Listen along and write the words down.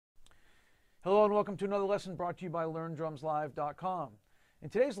Hello and welcome to another lesson brought to you by LearnDrumsLive.com. In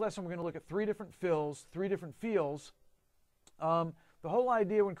today's lesson, we're going to look at three different fills, three different feels. The whole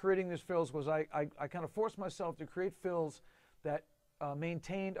idea when creating these fills was I kind of forced myself to create fills that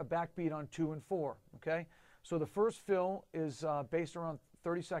maintained a backbeat on 2 and 4. Okay, so the first fill is based around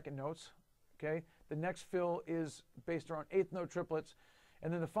 32nd notes. Okay, the next fill is based around 8th note triplets,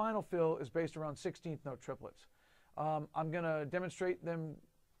 and then the final fill is based around 16th note triplets. I'm going to demonstrate them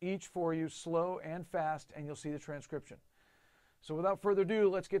each for you slow and fast, and you'll see the transcription. So without further ado,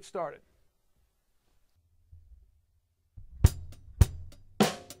 let's get started.